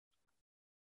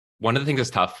One of the things that's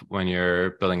tough when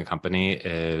you're building a company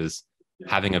is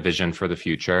having a vision for the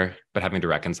future, but having to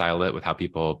reconcile it with how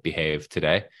people behave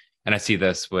today. And I see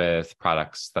this with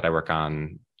products that I work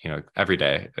on, every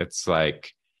day. It's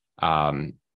like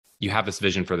you have this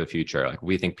vision for the future. Like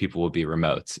we think people will be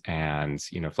remote and,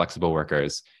 flexible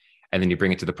workers. And then you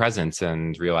bring it to the present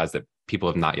and realize that people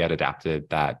have not yet adapted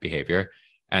that behavior.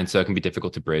 And so it can be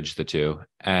difficult to bridge the two.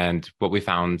 And what we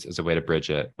found as a way to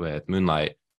bridge it with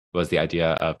Moonlight was the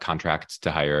idea of contract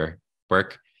to hire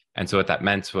work. And so what that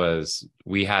meant was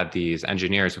we had these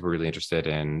engineers who were really interested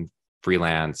in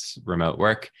freelance remote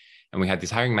work. And we had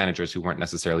these hiring managers who weren't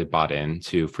necessarily bought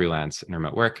into freelance and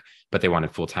remote work, but they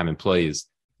wanted full-time employees.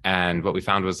 And what we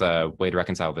found was a way to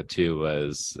reconcile the two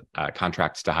was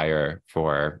contracts to hire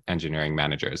for engineering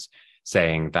managers,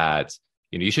 saying that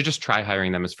you should just try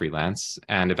hiring them as freelance.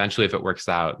 And eventually, if it works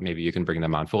out, maybe you can bring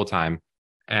them on full-time.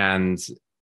 And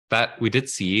that we did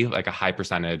see like a high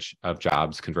percentage of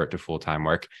jobs convert to full-time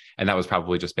work. And that was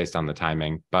probably just based on the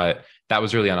timing. But that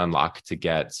was really an unlock to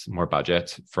get more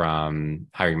budget from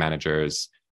hiring managers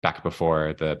back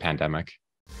before the pandemic.